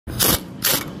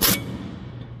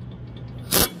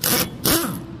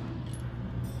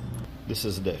This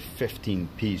is the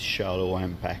 15-piece shallow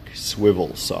impact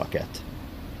swivel socket.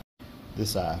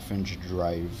 This half-inch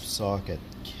drive socket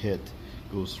kit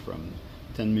goes from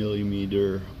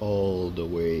 10mm all the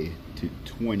way to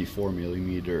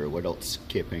 24mm without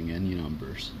skipping any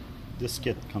numbers. This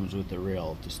kit comes with a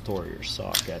rail to store your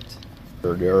socket.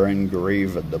 They're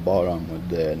engraved at the bottom with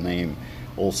the name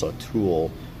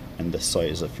Olsatools and the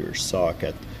size of your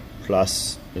socket,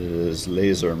 plus this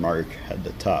laser mark at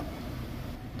the top.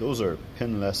 Those are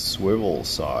pinless swivel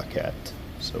socket.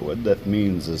 So what that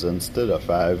means is instead of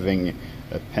having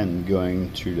a pin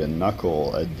going through the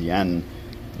knuckle at the end,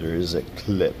 there is a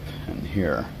clip in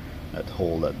here that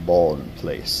hold that ball in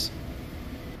place.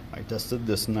 I tested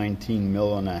this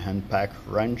 19mm on a hand pack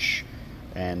wrench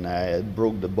and it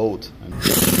broke the bolt.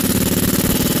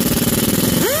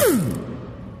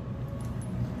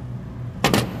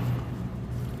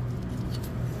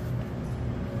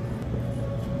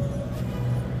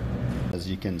 As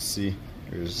you can see,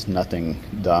 there's nothing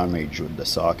damaged with the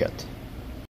socket.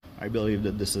 I believe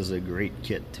that this is a great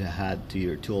kit to add to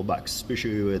your toolbox,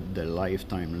 especially with the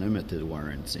lifetime limited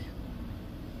warranty.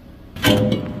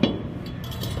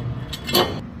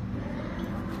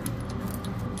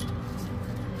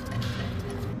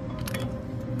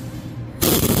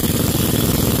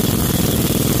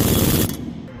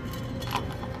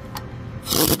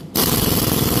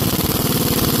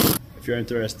 If you're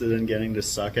interested in getting the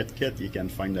socket kit, you can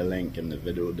find the link in the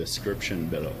video description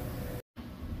below.